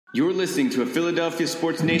You're listening to a Philadelphia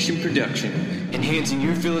Sports Nation production, enhancing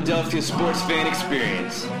your Philadelphia sports fan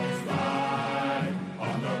experience.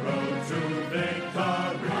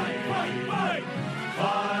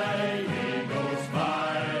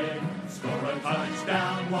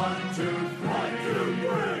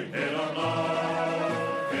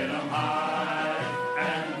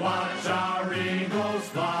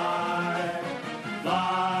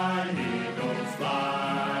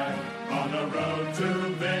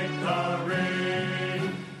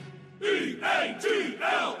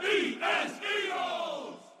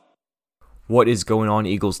 What is going on,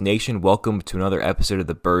 Eagles Nation? Welcome to another episode of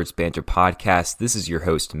the Birds Banter Podcast. This is your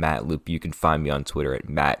host, Matt Loopy. You can find me on Twitter at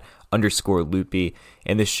Matt_Loopy,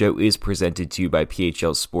 and this show is presented to you by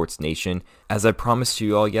PHL Sports Nation. As I promised to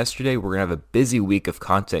you all yesterday, we're going to have a busy week of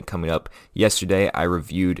content coming up. Yesterday, I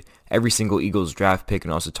reviewed every single Eagles draft pick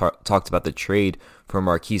and also talked about the trade for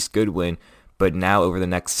Marquise Goodwin. But now, over the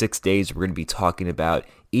next 6 days, we're going to be talking about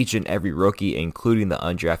each and every rookie, including the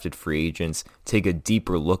undrafted free agents, take a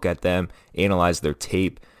deeper look at them, analyze their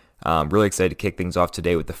tape. Really excited to kick things off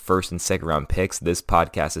today with the first and second round picks. This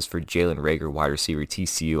podcast is for Jalen Reagor, wide receiver,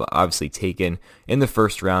 TCU, obviously taken in the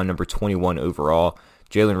first round, number 21 overall.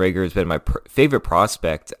 Jalen Reagor has been my favorite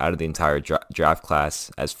prospect out of the entire draft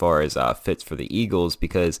class as far as fits for the Eagles,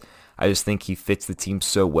 because I just think he fits the team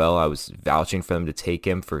so well. I was vouching for them to take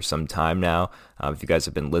him for some time now. If you guys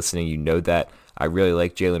have been listening, you know that I really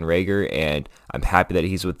like Jalen Reagor, and I'm happy that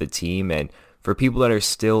he's with the team. And for people that are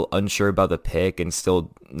still unsure about the pick and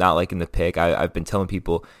still not liking the pick, I've been telling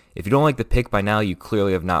people, if you don't like the pick by now, you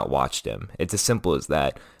clearly have not watched him. It's as simple as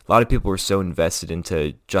that. A lot of people were so invested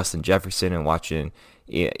into Justin Jefferson and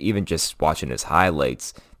even just watching his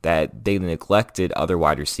highlights, that they neglected other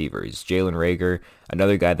wide receivers. Jalen Reagor,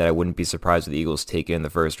 another guy that I wouldn't be surprised if the Eagles take in the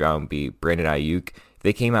first round, would be Brandon Ayuk. If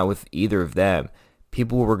they came out with either of them,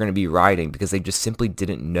 people were going to be riding because they just simply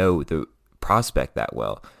didn't know the prospect that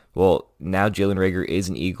well. Well, now Jalen Reagor is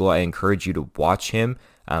an Eagle. I encourage you to watch him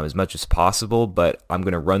as much as possible, but I'm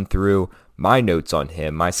going to run through my notes on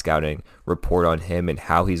him, my scouting report on him, and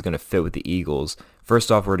how he's going to fit with the Eagles.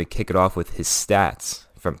 First off, we're going to kick it off with his stats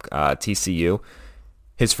from TCU.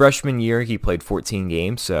 His freshman year, he played 14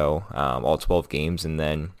 games, so all 12 games, and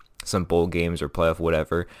then some bowl games or playoff,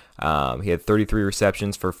 whatever. He had 33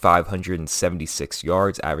 receptions for 576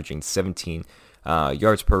 yards, averaging 17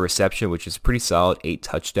 yards per reception, which is pretty solid, 8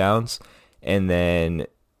 touchdowns. And then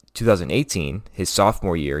 2018, his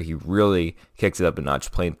sophomore year, he really kicked it up a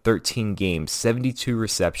notch, playing 13 games, 72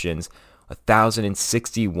 receptions,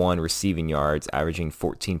 1,061 receiving yards, averaging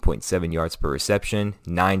 14.7 yards per reception,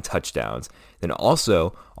 9 touchdowns. Then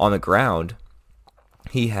also on the ground,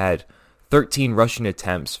 he had 13 rushing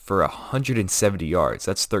attempts for 170 yards.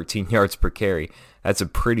 That's 13 yards per carry. That's a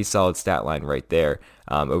pretty solid stat line right there.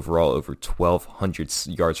 Overall, over 1,200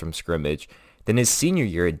 yards from scrimmage. Then his senior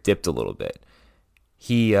year, it dipped a little bit.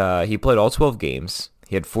 He played all 12 games.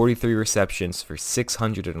 He had 43 receptions for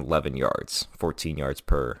 611 yards, 14 yards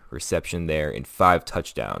per reception there, and 5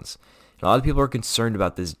 touchdowns. And a lot of people are concerned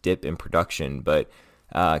about this dip in production, but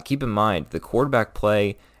keep in mind, the quarterback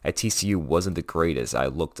play at TCU wasn't the greatest. I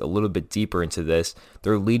looked a little bit deeper into this.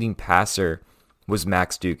 Their leading passer was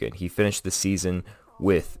Max Duggan. He finished the season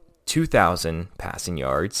with 2,000 passing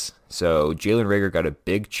yards. So Jalen Reagor got a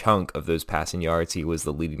big chunk of those passing yards. He was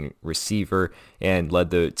the leading receiver and led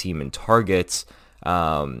the team in targets.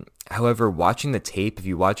 However, watching the tape, if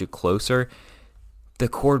you watch it closer, the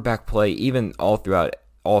quarterback play, even all throughout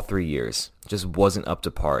all 3 years, just wasn't up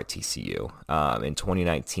to par at TCU. In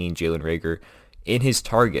 2019, Jalen Reagor, in his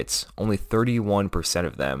targets, only 31%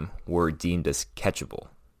 of them were deemed as catchable.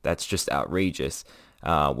 That's just outrageous.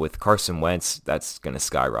 With Carson Wentz, that's going to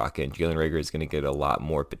skyrocket. Jalen Reagor is going to get a lot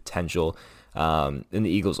more potential in the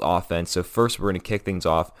Eagles offense. So first, we're going to kick things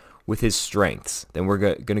off with his strengths. Then we're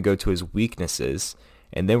going to go to his weaknesses.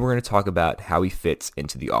 And then we're going to talk about how he fits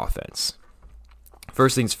into the offense.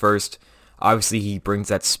 First things first, obviously he brings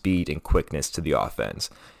that speed and quickness to the offense.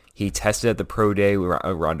 He tested at the pro day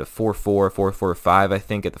around a 4.4, 4.45, I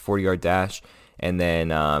think, at the 40-yard dash. And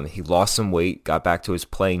then he lost some weight, got back to his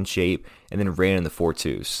playing shape, and then ran in the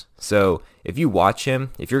 4.2s. So if you watch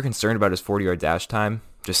him, if you're concerned about his 40-yard dash time,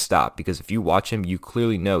 just stop. Because if you watch him, you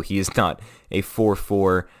clearly know he is not a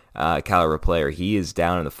 4.4 caliber player. He is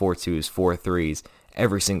down in the 4.2s, 4.3s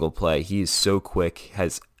every single play. He is so quick,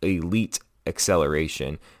 has elite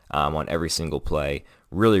acceleration on every single play.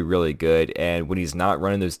 Really, really good. And when he's not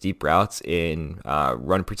running those deep routes in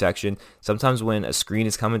run protection, sometimes when a screen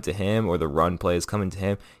is coming to him or the run play is coming to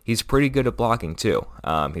him, he's pretty good at blocking too.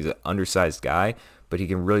 He's an undersized guy, but he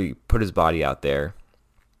can really put his body out there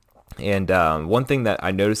And one thing that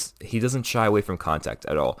I noticed, he doesn't shy away from contact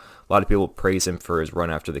at all. A lot of people praise him for his run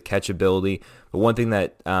after the catch ability, but one thing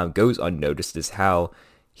that goes unnoticed is how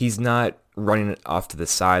he's not running off to the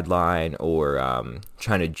sideline or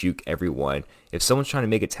trying to juke everyone. If someone's trying to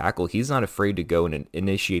make a tackle, he's not afraid to go and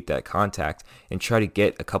initiate that contact and try to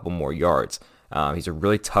get a couple more yards. He's a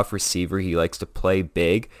really tough receiver. He likes to play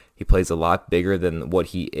big. He plays a lot bigger than what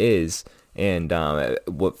he is. And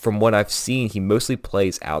from what I've seen, he mostly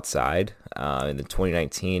plays outside. In the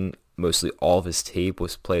 2019, mostly all of his tape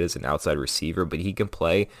was played as an outside receiver, but he can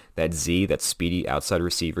play that Z, that speedy outside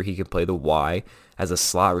receiver. He can play the Y as a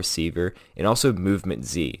slot receiver and also movement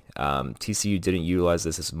Z. TCU didn't utilize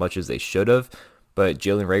this as much as they should have, but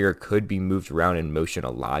Jalen Reagor could be moved around in motion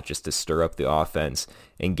a lot just to stir up the offense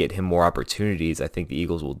and get him more opportunities. I think the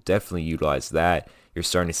Eagles will definitely utilize that. You're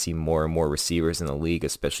starting to see more and more receivers in the league,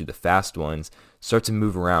 especially the fast ones, start to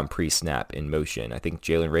move around pre-snap in motion. I think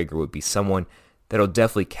Jalen Reagor would be someone that'll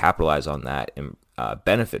definitely capitalize on that and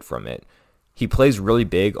benefit from it. He plays really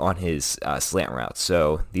big on his slant routes,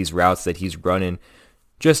 so these routes that he's running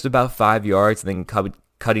just about 5 yards and then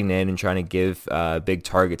cutting in and trying to give a big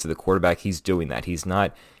target to the quarterback, he's doing that.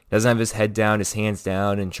 Doesn't have his head down, his hands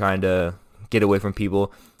down, and trying to get away from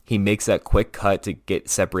people. He makes that quick cut to get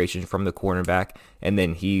separation from the cornerback, and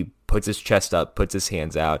then he puts his chest up, puts his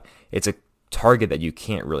hands out. It's a target that you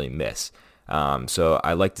can't really miss. So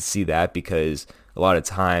I like to see that because a lot of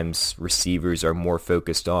times receivers are more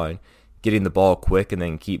focused on getting the ball quick and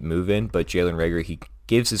then keep moving, but Jalen Reagor, he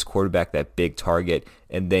gives his quarterback that big target,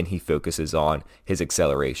 and then he focuses on his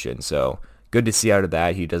acceleration. So good to see out of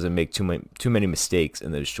that. He doesn't make too many mistakes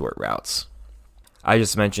in those short routes. I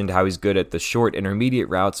just mentioned how he's good at the short intermediate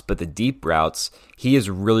routes, but the deep routes, he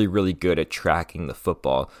is really, really good at tracking the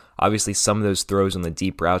football. Obviously, some of those throws on the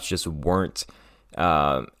deep routes just weren't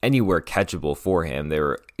anywhere catchable for him. They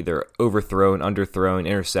were either overthrown, underthrown,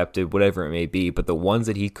 intercepted, whatever it may be, but the ones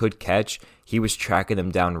that he could catch, he was tracking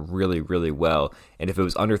them down really, really well. And if it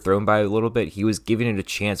was underthrown by a little bit, he was giving it a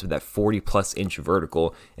chance with that 40-plus inch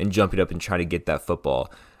vertical and jumping up and trying to get that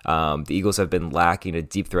football. The Eagles have been lacking a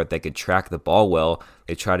deep threat that could track the ball well.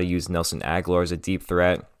 They try to use Nelson Aguilar as a deep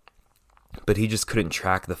threat, but he just couldn't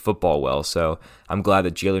track the football well. So I'm glad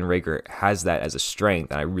that Jalen Reagor has that as a strength,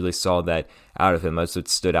 and I really saw that out of him. That's what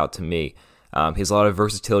stood out to me. He has a lot of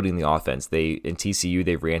versatility in the offense. In TCU,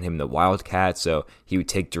 they ran him the Wildcat, so he would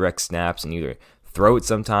take direct snaps and either throw it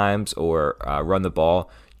sometimes or run the ball.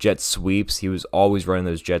 Jet sweeps, he was always running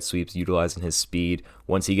those jet sweeps, utilizing his speed.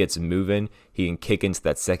 Once he gets moving, he can kick into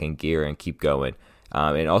that second gear and keep going.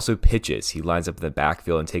 And also pitches. He lines up in the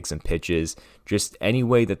backfield and takes some pitches. Just any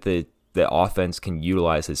way that the offense can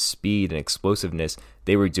utilize his speed and explosiveness,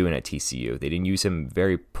 they were doing at TCU. They didn't use him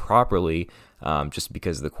very properly just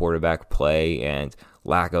because of the quarterback play and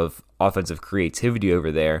lack of offensive creativity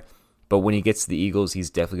over there. But when he gets to the Eagles, he's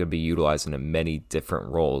definitely going to be utilized in many different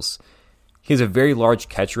roles. He has a very large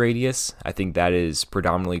catch radius. I think that is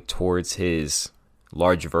predominantly towards his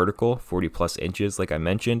large vertical, 40-plus inches, like I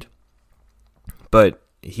mentioned. But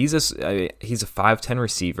he's a 5'10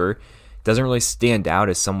 receiver. Doesn't really stand out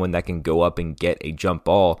as someone that can go up and get a jump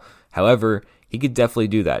ball. However, he could definitely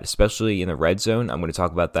do that, especially in the red zone. I'm going to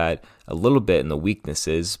talk about that a little bit in the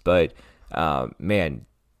weaknesses, but man,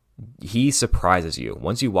 he surprises you.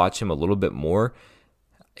 Once you watch him a little bit more,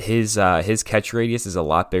 his catch radius is a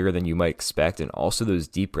lot bigger than you might expect, and also those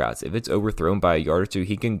deep routes. If it's overthrown by a yard or two,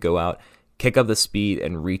 he can go out, kick up the speed,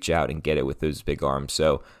 and reach out and get it with those big arms.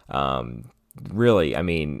 So really, I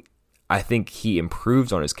mean, I think he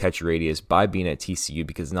improved on his catch radius by being at TCU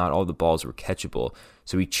because not all the balls were catchable.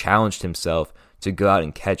 So he challenged himself to go out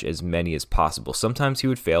and catch as many as possible. Sometimes he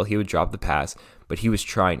would fail, he would drop the pass, but he was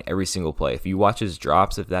trying every single play. If you watch his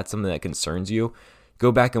drops, if that's something that concerns you,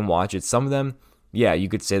 go back and watch it. Some of them, yeah, you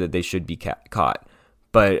could say that they should be caught.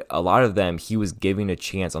 But a lot of them, he was giving a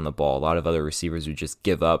chance on the ball. A lot of other receivers would just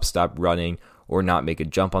give up, stop running, or not make a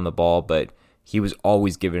jump on the ball. But he was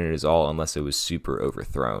always giving it his all unless it was super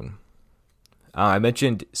overthrown. I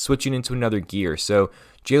mentioned switching into another gear. So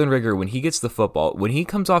Jalen Reagor, when he gets the football, when he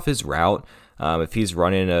comes off his route, if he's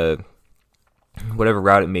running whatever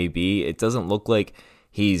route it may be, it doesn't look like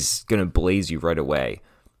he's going to blaze you right away.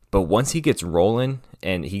 But once he gets rolling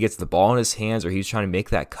and he gets the ball in his hands or he's trying to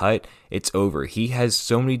make that cut, it's over. He has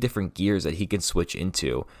so many different gears that he can switch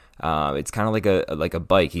into. It's kind of like a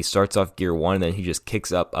bike. He starts off gear one and then he just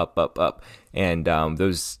kicks up. And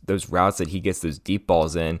those routes that he gets those deep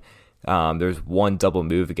balls in, there's one double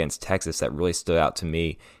move against Texas that really stood out to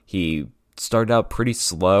me. He started out pretty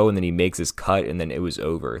slow, and then he makes his cut, and then it was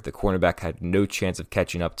over. The cornerback had no chance of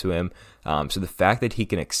catching up to him. So the fact that he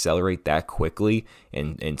can accelerate that quickly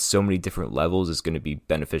in so many different levels is going to be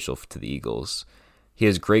beneficial to the Eagles. He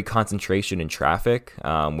has great concentration in traffic.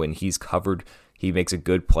 When he's covered, he makes a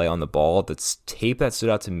good play on the ball. The tape that stood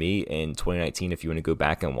out to me in 2019, if you want to go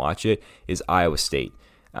back and watch it, is Iowa State.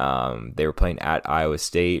 They were playing at Iowa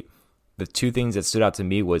State. The two things that stood out to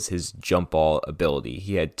me was his jump ball ability.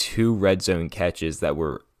 He had 2 red zone catches that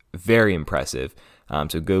were very impressive.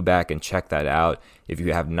 So go back and check that out. If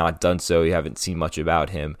you have not done so, you haven't seen much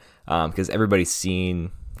about him, because everybody's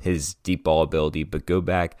seen his deep ball ability, but go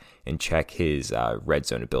back and check his red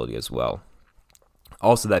zone ability as well.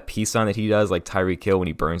 Also, that peace sign that he does, like Tyreek Hill when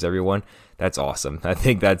he burns everyone, that's awesome. I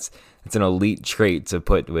think that's an elite trait to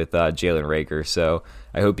put with Jalen Reagor. So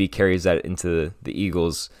I hope he carries that into the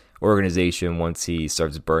Eagles organization once he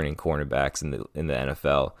starts burning cornerbacks in the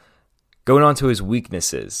NFL. Going on to his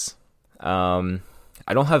weaknesses. I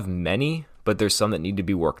don't have many, but there's some that need to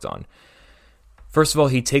be worked on. First of all,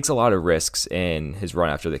 he takes a lot of risks in his run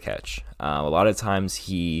after the catch. A lot of times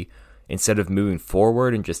he, instead of moving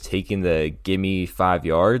forward and just taking the gimme 5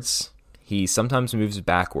 yards, he sometimes moves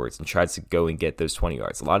backwards and tries to go and get those 20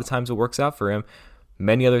 yards. A lot of times it works out for him.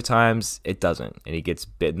 Many other times it doesn't, and he gets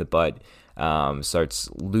bit in the butt, starts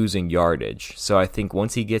losing yardage. So I think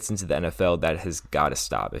once he gets into the NFL, that has got to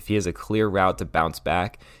stop. If he has a clear route to bounce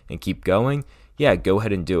back and keep going, yeah, go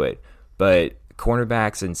ahead and do it. But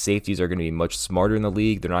cornerbacks and safeties are going to be much smarter in the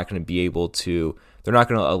league. They're not going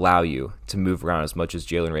to allow you to move around as much as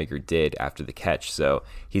Jalen Reagor did after the catch. So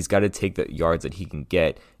he's got to take the yards that he can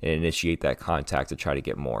get and initiate that contact to try to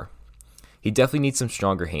get more. He definitely needs some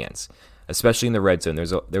stronger hands, especially in the red zone.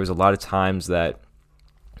 There was a lot of times that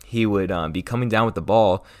he would be coming down with the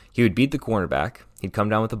ball. He would beat the cornerback. He'd come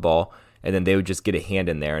down with the ball, and then they would just get a hand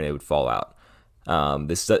in there, and it would fall out.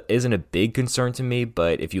 This isn't a big concern to me,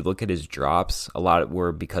 but if you look at his drops, a lot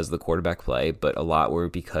were because of the quarterback play, but a lot were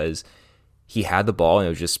because he had the ball and it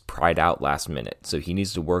was just pried out last minute. So he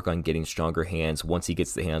needs to work on getting stronger hands. Once he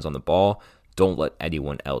gets the hands on the ball, don't let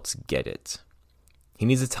anyone else get it. He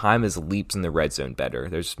needs to time his leaps in the red zone better.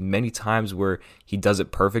 There's many times where he does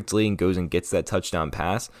it perfectly and goes and gets that touchdown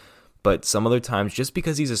pass, but some other times, just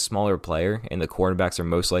because he's a smaller player and the cornerbacks are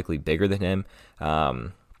most likely bigger than him,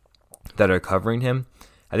 that are covering him,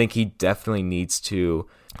 I think he definitely needs to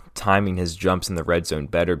timing his jumps in the red zone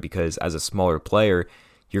better, because as a smaller player,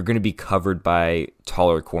 you're going to be covered by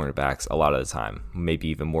taller cornerbacks a lot of the time, maybe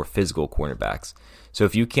even more physical cornerbacks. So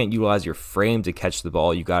if you can't utilize your frame to catch the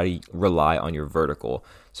ball, you got to rely on your vertical.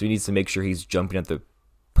 So he needs to make sure he's jumping at the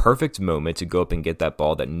perfect moment to go up and get that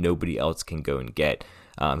ball that nobody else can go and get.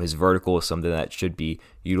 His vertical is something that should be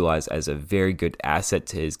utilized as a very good asset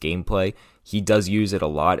to his gameplay. He does use it a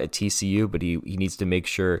lot at TCU, but he needs to make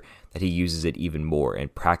sure that he uses it even more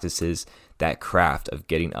and practices that craft of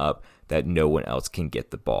getting up that no one else can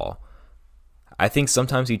get the ball. I think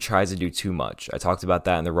sometimes he tries to do too much. I talked about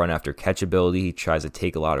that in the run after catch ability. He tries to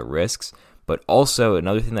take a lot of risks, but also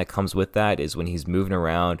another thing that comes with that is when he's moving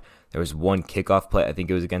around. There was one kickoff play, I think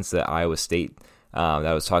it was against the Iowa State that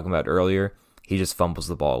I was talking about earlier. He just fumbles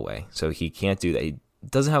the ball away. So he can't do that. He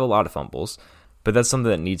doesn't have a lot of fumbles, but that's something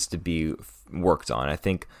that needs to be worked on. I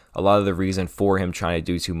think a lot of the reason for him trying to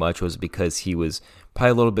do too much was because he was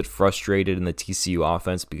probably a little bit frustrated in the TCU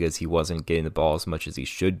offense because he wasn't getting the ball as much as he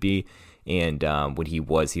should be. And when he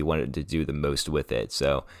wanted to do the most with it.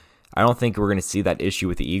 So I don't think we're going to see that issue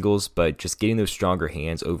with the Eagles, but just getting those stronger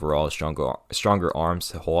hands overall, stronger arms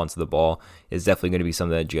to hold onto the ball is definitely going to be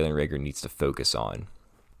something that Jalen Reagor needs to focus on.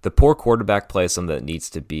 The poor quarterback play is something that needs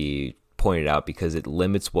to be pointed out because it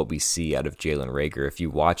limits what we see out of Jalen Reagor. If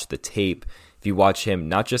you watch the tape, if you watch him,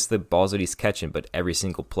 not just the balls that he's catching, but every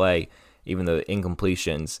single play, even the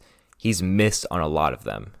incompletions, he's missed on a lot of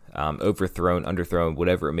them. Overthrown, underthrown,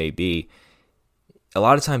 whatever it may be. A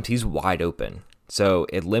lot of times he's wide open. So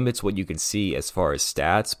it limits what you can see as far as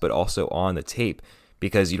stats, but also on the tape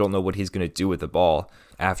because you don't know what he's going to do with the ball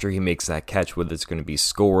after he makes that catch, whether it's going to be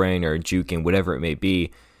scoring or juking, whatever it may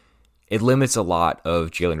be. It limits a lot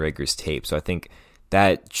of Jalen Reagor's tape. So I think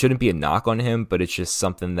that shouldn't be a knock on him, but it's just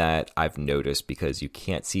something that I've noticed because you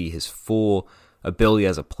can't see his full ability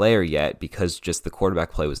as a player yet because just the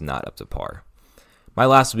quarterback play was not up to par. My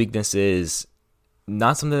last weakness is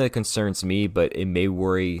not something that concerns me, but it may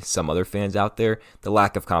worry some other fans out there, the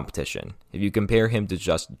lack of competition. If you compare him to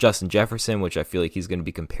Justin Jefferson, which I feel like he's going to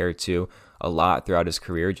be compared to a lot throughout his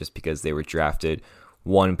career just because they were drafted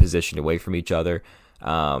one position away from each other.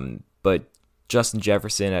 But Justin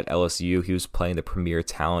Jefferson at LSU, he was playing the premier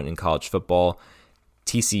talent in college football.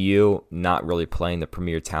 TCU not really playing the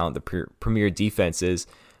premier talent, the premier defenses.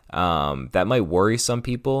 That might worry some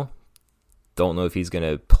people. Don't know if he's going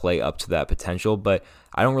to play up to that potential, but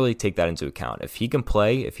I don't really take that into account. If he can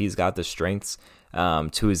play, if he's got the strengths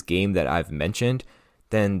to his game that I've mentioned,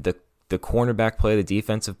 then the cornerback play, the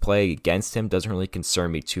defensive play against him doesn't really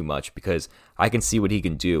concern me too much because I can see what he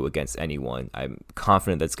can do against anyone. I'm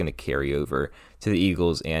confident that's going to carry over to the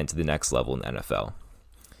Eagles and to the next level in the NFL.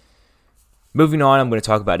 Moving on, I'm going to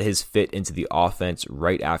talk about his fit into the offense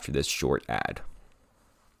right after this short ad.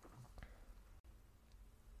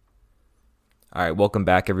 All right, welcome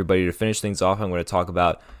back, everybody. To finish things off, I'm going to talk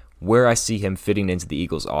about where I see him fitting into the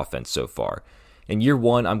Eagles' offense so far. In year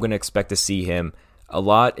one, I'm going to expect to see him a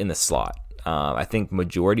lot in the slot. I think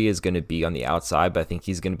majority is going to be on the outside, but I think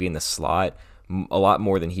he's going to be in the slot a lot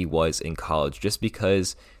more than he was in college, just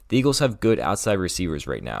because the Eagles have good outside receivers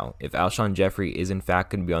right now. If Alshon Jeffrey is in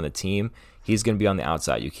fact going to be on the team, he's going to be on the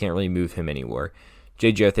outside. You can't really move him anywhere.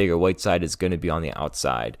 J.J. Arcega-Whiteside is going to be on the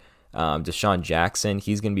outside. Deshaun Jackson,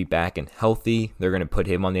 he's going to be back and healthy. They're going to put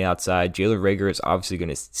him on the outside. Jalen Reagor is obviously going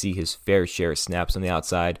to see his fair share of snaps on the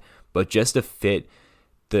outside, but just to fit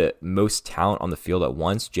the most talent on the field at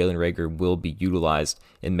once, Jalen Reagor will be utilized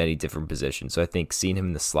in many different positions. So I think seeing him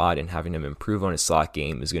in the slot and having him improve on his slot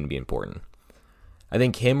game is going to be important. I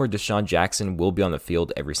think him or Deshaun Jackson will be on the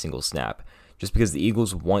field every single snap, just because the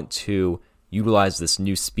Eagles want to utilize this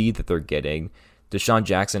new speed that they're getting. Deshaun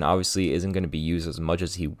Jackson obviously isn't going to be used as much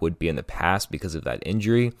as he would be in the past because of that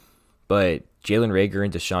injury, but Jalen Reagor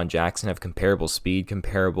and Deshaun Jackson have comparable speed,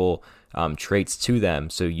 comparable traits to them,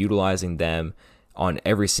 so utilizing them on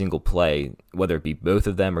every single play, whether it be both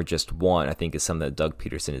of them or just one, I think is something that Doug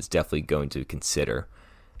Peterson is definitely going to consider.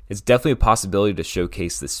 It's definitely a possibility to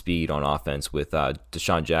showcase the speed on offense with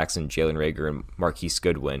Deshaun Jackson, Jalen Reagor, and Marquise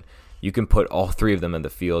Goodwin. You can put all three of them in the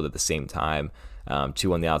field at the same time,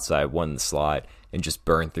 two on the outside, one in the slot, and just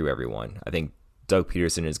burn through everyone. I think Doug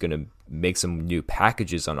Peterson is going to make some new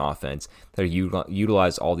packages on offense that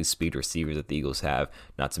utilize all these speed receivers that the Eagles have,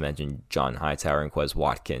 not to mention John Hightower and Quez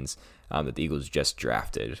Watkins that the Eagles just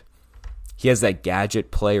drafted. He has that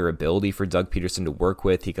gadget player ability for Doug Peterson to work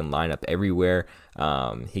with. He can line up everywhere.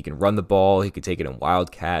 He can run the ball. He can take it in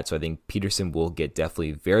wildcat. So I think Peterson will get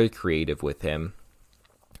definitely very creative with him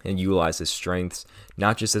and utilize his strengths,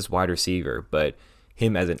 not just as wide receiver, but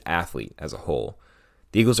him as an athlete as a whole.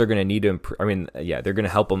 The Eagles are going to need to improve. They're going to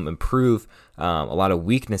help him improve a lot of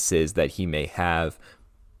weaknesses that he may have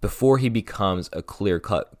before he becomes a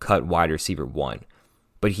clear-cut wide receiver one.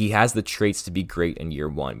 But he has the traits to be great in year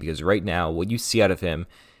one, because right now what you see out of him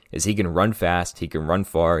is he can run fast, he can run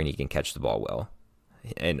far, and he can catch the ball well.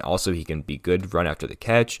 And also he can be good run after the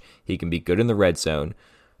catch. He can be good in the red zone.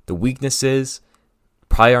 The weaknesses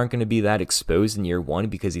probably aren't going to be that exposed in year one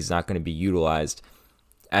because he's not going to be utilized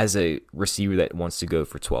as a receiver that wants to go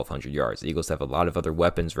for 1,200 yards. The Eagles have a lot of other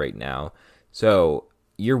weapons right now. So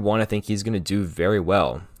year one, I think he's going to do very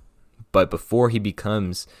well. But before he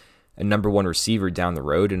becomes a number one receiver down the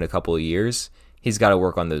road in a couple of years, he's got to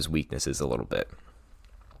work on those weaknesses a little bit.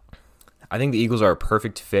 I think the Eagles are a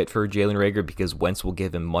perfect fit for Jalen Reagor because Wentz will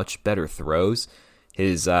give him much better throws.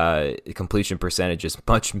 His completion percentage is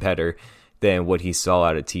much better than what he saw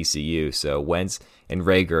out of TCU. So Wentz and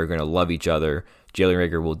Reagor are going to love each other. Jalen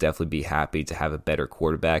Reagor will definitely be happy to have a better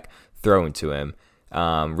quarterback throwing to him.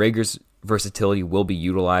 Reagor's versatility will be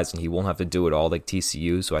utilized, and he won't have to do it all like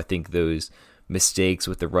TCU. So I think those mistakes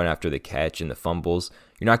with the run after the catch and the fumbles,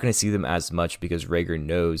 you're not going to see them as much because Reagor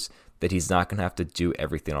knows that he's not going to have to do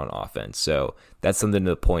everything on offense. So that's something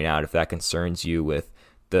to point out if that concerns you with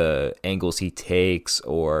the angles he takes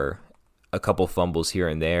or a couple fumbles here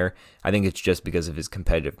and there. I think it's just because of his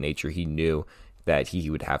competitive nature. He knew that he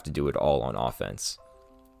would have to do it all on offense.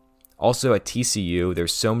 Also at TCU,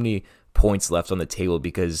 there's so many points left on the table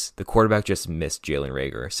because the quarterback just missed Jalen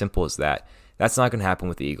Reagor. Simple as that. That's not going to happen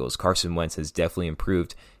with the Eagles. Carson Wentz has definitely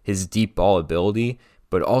improved his deep ball ability,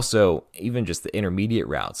 but also even just the intermediate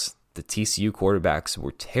routes. The TCU quarterbacks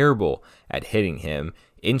were terrible at hitting him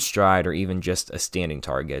in stride or even just a standing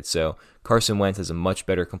target. So Carson Wentz has a much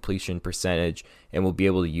better completion percentage and will be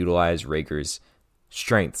able to utilize Reagor's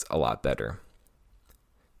strengths a lot better.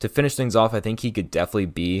 To finish things off, I think he could definitely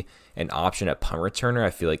be an option at punt returner.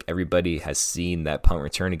 I feel like everybody has seen that punt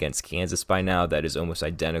return against Kansas by now that is almost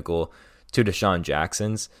identical to Deshaun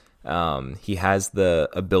Jackson's. He has the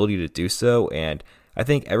ability to do so, and I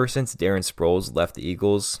think ever since Darren Sproles left the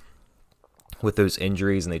Eagles with those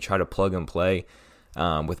injuries and they try to plug and play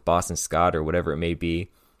with Boston Scott or whatever it may be,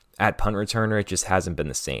 at punt returner, it just hasn't been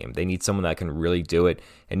the same. They need someone that can really do it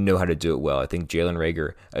and know how to do it well. I think Jalen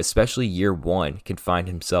Reagor, especially year one, can find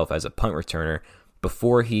himself as a punt returner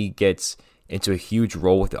before he gets into a huge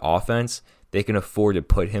role with the offense, they can afford to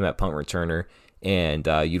put him at punt returner and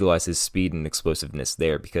utilize his speed and explosiveness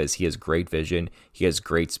there because he has great vision, he has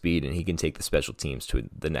great speed, and he can take the special teams to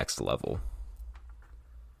the next level.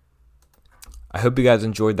 I hope you guys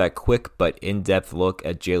enjoyed that quick but in-depth look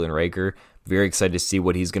at Jalen Reagor. Very excited to see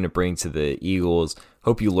what he's going to bring to the Eagles.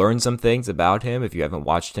 Hope you learned some things about him. If you haven't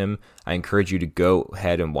watched him, I encourage you to go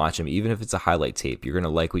ahead and watch him, even if it's a highlight tape. You're going to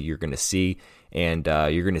like what you're going to see, and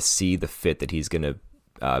you're going to see the fit that he's going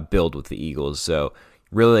to build with the Eagles. So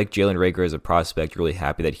really like Jalen Reagor as a prospect. Really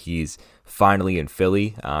happy that he's finally in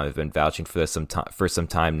Philly. I've been vouching for this for some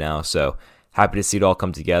time now, so happy to see it all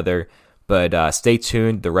come together. But stay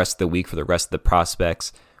tuned the rest of the week for the rest of the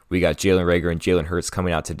prospects. We got Jalen Reagor and Jalen Hurts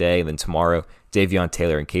coming out today, and then tomorrow, Davion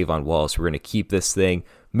Taylor and Kayvon Wallace. We're going to keep this thing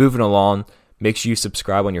moving along. Make sure you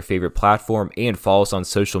subscribe on your favorite platform and follow us on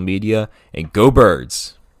social media. And go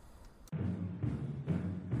Birds!